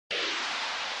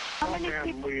Oh,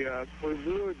 man, we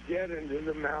blew a jet into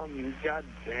the mountain. God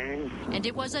dang. And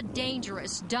it was a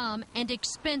dangerous, dumb, and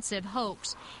expensive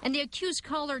hoax. And the accused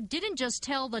caller didn't just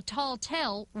tell the tall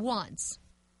tale once.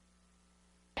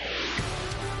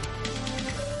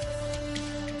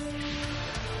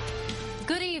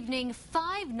 Good evening.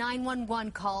 5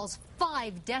 911 calls,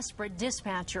 5 desperate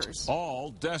dispatchers.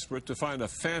 All desperate to find a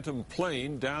phantom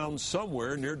plane down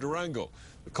somewhere near Durango.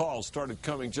 The calls started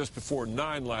coming just before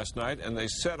 9 last night, and they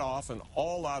set off an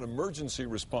all-out emergency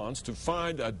response to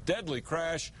find a deadly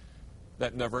crash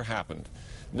that never happened.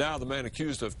 Now the man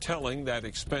accused of telling that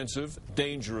expensive,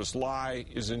 dangerous lie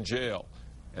is in jail,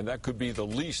 and that could be the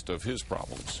least of his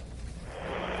problems.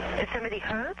 Is somebody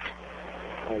hurt?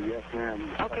 Yes,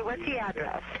 ma'am. Okay, what's the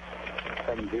address?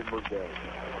 7 people are dead.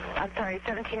 I'm sorry,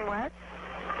 17 what?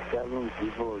 7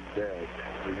 people are dead.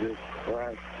 They just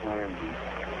crash landing.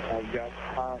 I've got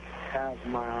half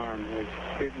my arm. It's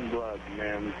spitting blood,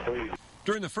 ma'am. Please.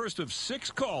 During the first of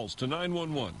 6 calls to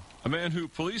 911, a man who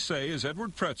police say is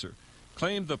Edward Pretzer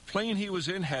claimed the plane he was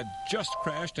in had just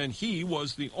crashed and he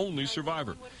was the only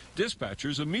survivor.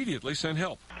 Dispatchers immediately sent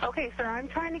help. Okay, sir, I'm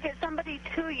trying to get somebody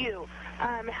to you.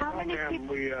 How many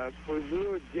people? We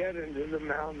blew a jet into the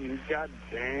mountain. God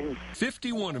dang.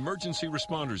 51 emergency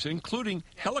responders, including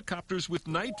helicopters with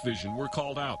night vision, were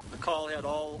called out. The call had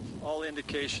all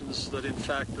indications that, in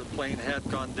fact, the plane had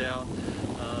gone down,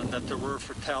 that there were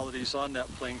fatalities on that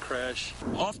plane crash.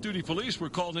 Off-duty police were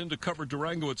called in to cover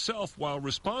Durango itself while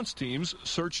response teams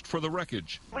searched for the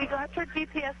wreckage. We got your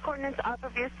GPS coordinates off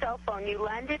of your cell phone. You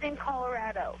landed in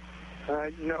Colorado.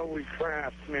 No, we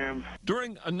crashed, ma'am.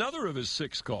 During another of his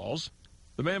 6 calls,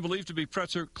 the man believed to be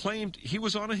Pretzer claimed he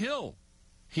was on a hill.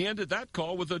 He ended that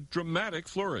call with a dramatic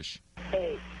flourish.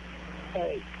 Hey.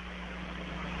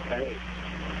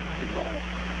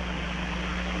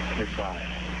 Goodbye.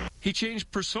 He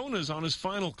changed personas on his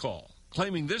final call,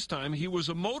 claiming this time he was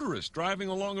a motorist driving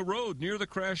along a road near the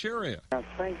crash area. I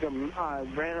think I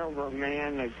ran over a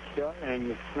man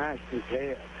and smashed his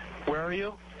head. Where are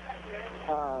you?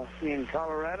 In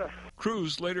Colorado.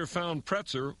 Crews later found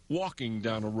Pretzer walking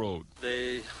down a road.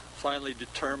 They finally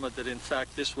determined that, in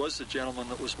fact, this was the gentleman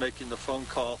that was making the phone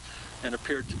call and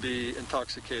appeared to be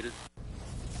intoxicated.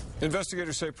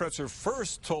 Investigators say Pretzer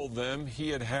first told them he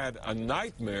had had a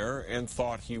nightmare and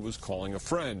thought he was calling a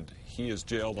friend. He is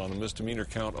jailed on a misdemeanor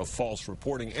count of false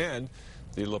reporting, and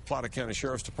the La Plata County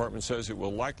Sheriff's Department says it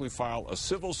will likely file a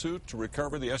civil suit to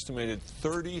recover the estimated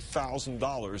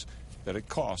 $30,000 that it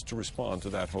cost to respond to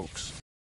that hoax.